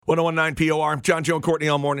1019 POR. John, Joe, and Courtney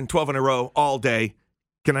all morning, 12 in a row, all day.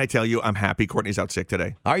 Can I tell you, I'm happy Courtney's out sick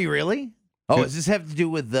today. Are you really? Oh, Yeah. does this have to do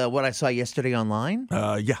with what I saw yesterday online?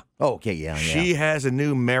 Yeah. Oh, okay, yeah. She has a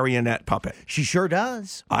new marionette puppet. She sure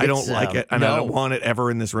does. I don't like it, and I don't want it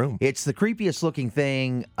ever in this room. It's the creepiest looking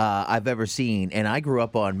thing I've ever seen, and I grew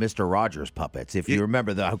up on Mr. Rogers puppets, if you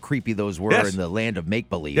remember how creepy those were in the land of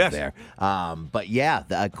make-believe there. But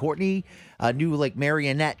yeah, Courtney, a new like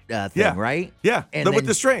marionette thing, right? Yeah, and with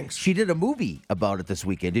the strings. She did a movie about it this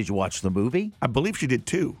weekend. Did you watch the movie? I believe she did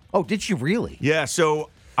too. Oh, did she really? Yeah, so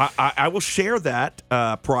I will share that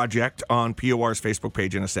project on POR's Facebook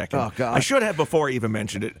page in a second. Oh, God. I should have before I even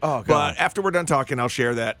mentioned it. Oh, God. But after we're done talking, I'll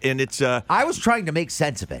share that. And it's I was trying to make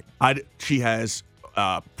sense of it. she has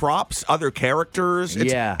props, other characters.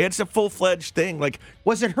 It's a full-fledged thing. Like,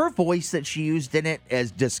 was it her voice that she used in it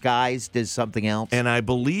as disguised as something else? and I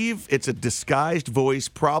believe it's a disguised voice,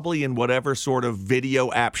 probably in whatever sort of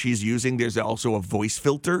video app she's using. There's also a voice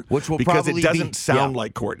filter, which will because probably it doesn't sound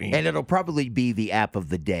like Courtney. And it'll probably be the app of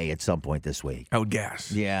the day at some point this week. I would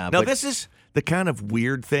guess. Yeah. Now, but this is the kind of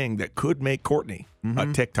weird thing that could make Courtney a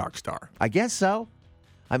TikTok star. I guess so.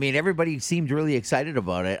 I mean, everybody seemed really excited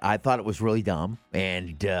about it. I thought it was really dumb,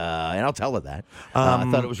 and I'll tell her that. I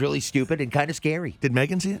thought it was really stupid and kind of scary. Did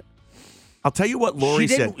Megan see it? I'll tell you what Lori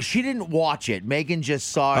said. She didn't watch it. Megan just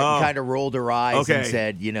saw it and kind of rolled her eyes and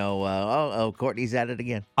said, Courtney's at it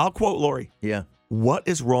again. I'll quote Lori. Yeah. What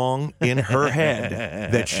is wrong in her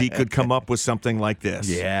head that she could come up with something like this?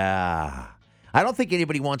 Yeah. I don't think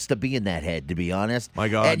anybody wants to be in that head, to be honest. My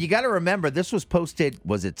God. And you got to remember, this was posted,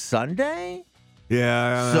 was it Sunday?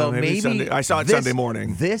 Yeah, so maybe Sunday. I saw it Sunday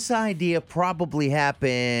morning. This idea probably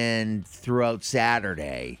happened throughout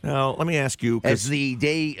Saturday. Now, let me ask you. As the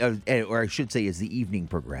day, or I should say, as the evening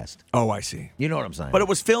progressed. Oh, I see. You know what I'm saying? But it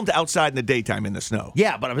was filmed outside in the daytime in the snow.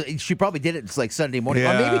 Yeah, but she probably did it like Sunday morning.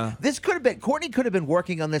 Yeah. Or maybe this could have been, Courtney could have been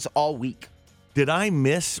working on this all week. Did I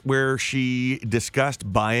miss where she discussed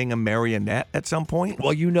buying a marionette at some point?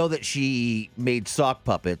 Well, you know that she made sock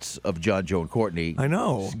puppets of John, Joe, and Courtney. I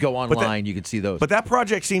know. Go online, you can see those. But that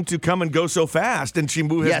project seemed to come and go so fast, and she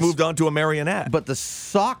has moved on to a marionette. But the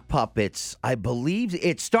sock puppets, I believe,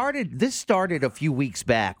 this started a few weeks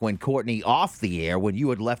back when Courtney, off the air, when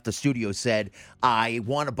you had left the studio, said, I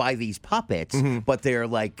want to buy these puppets, but they're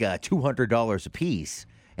like $200 a piece.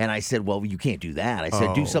 And I said, well, you can't do that. I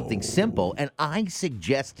said, do something simple. And I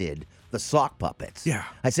suggested the sock puppets. Yeah.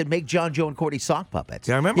 I said, make John, Joe, and Courtney sock puppets.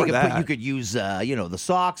 Yeah, I remember that. You could use, the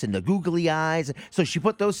socks and the googly eyes. So she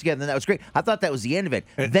put those together, and that was great. I thought that was the end of it.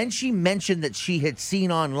 Then she mentioned that she had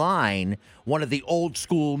seen online one of the old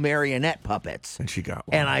school marionette puppets. And she got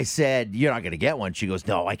one. And I said, you're not going to get one. She goes,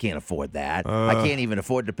 no, I can't afford that. I can't even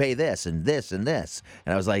afford to pay this and this and this.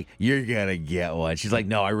 And I was like, you're going to get one. She's like,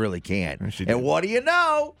 no, I really can't. And what do you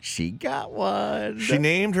know? She got one. She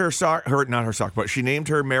named but she named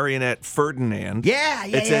her marionette Ferdinand. Yeah.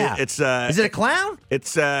 Is it a clown?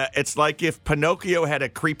 It's like if Pinocchio had a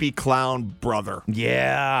creepy clown brother.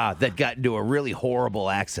 Yeah, that got into a really horrible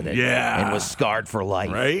accident. Yeah. And was scarred for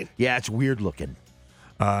life. Right? Yeah, it's weird looking.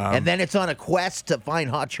 And then it's on a quest to find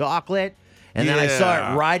hot chocolate. And then I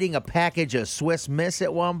saw it riding a package of Swiss Miss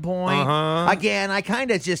at one point. Again, I kind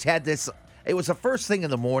of just had this. It was the first thing in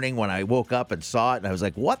the morning when I woke up and saw it, and I was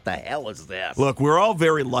like, what the hell is this? Look, we're all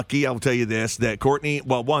very lucky, I'll tell you this, that Courtney,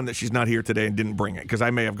 well, one, that she's not here today and didn't bring it, because I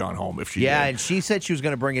may have gone home if she did. And she said she was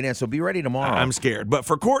going to bring it in, so be ready tomorrow. I'm scared. But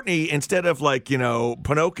for Courtney, instead of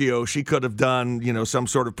Pinocchio, she could have done, some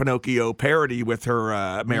sort of Pinocchio parody with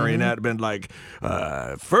her marionette, been like,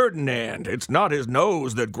 Ferdinand, it's not his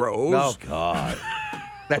nose that grows. Oh, God.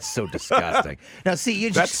 That's so disgusting. Now, see,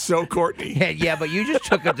 that's so Courtney. Yeah, but you just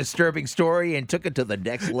took a disturbing story and took it to the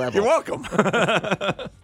next level. You're welcome.